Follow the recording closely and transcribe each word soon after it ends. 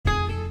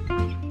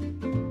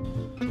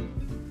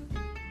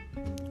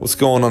What's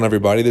going on,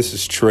 everybody? This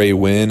is Trey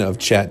Wynn of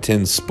Chat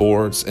 10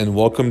 Sports, and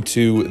welcome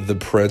to the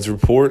Preds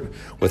Report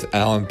with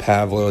Alan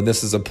Pavlo. And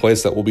this is a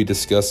place that we'll be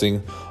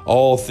discussing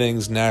all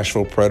things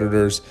Nashville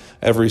Predators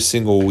every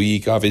single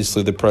week.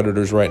 Obviously, the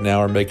Predators right now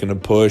are making a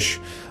push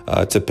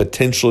to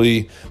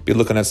potentially be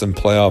looking at some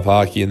playoff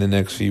hockey in the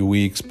next few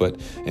weeks.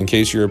 But in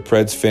case you're a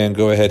Preds fan,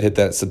 go ahead, hit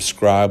that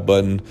subscribe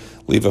button,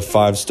 leave a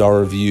 5-star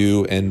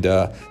review, and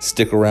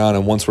stick around.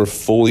 And once we're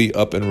fully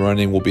up and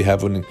running, we'll be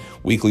having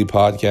weekly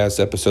podcast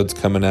episodes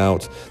coming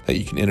out that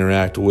you can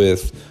interact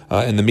with.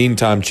 In the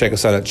meantime, check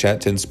us out at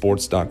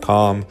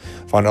chat10sports.com.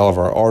 Find all of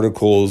our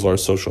articles, our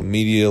social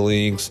media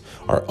links,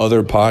 our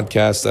other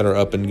podcasts that are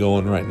up and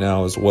going right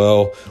now as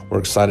well. We're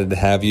excited to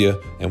have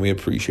you, and we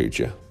appreciate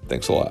you.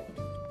 Thanks a lot.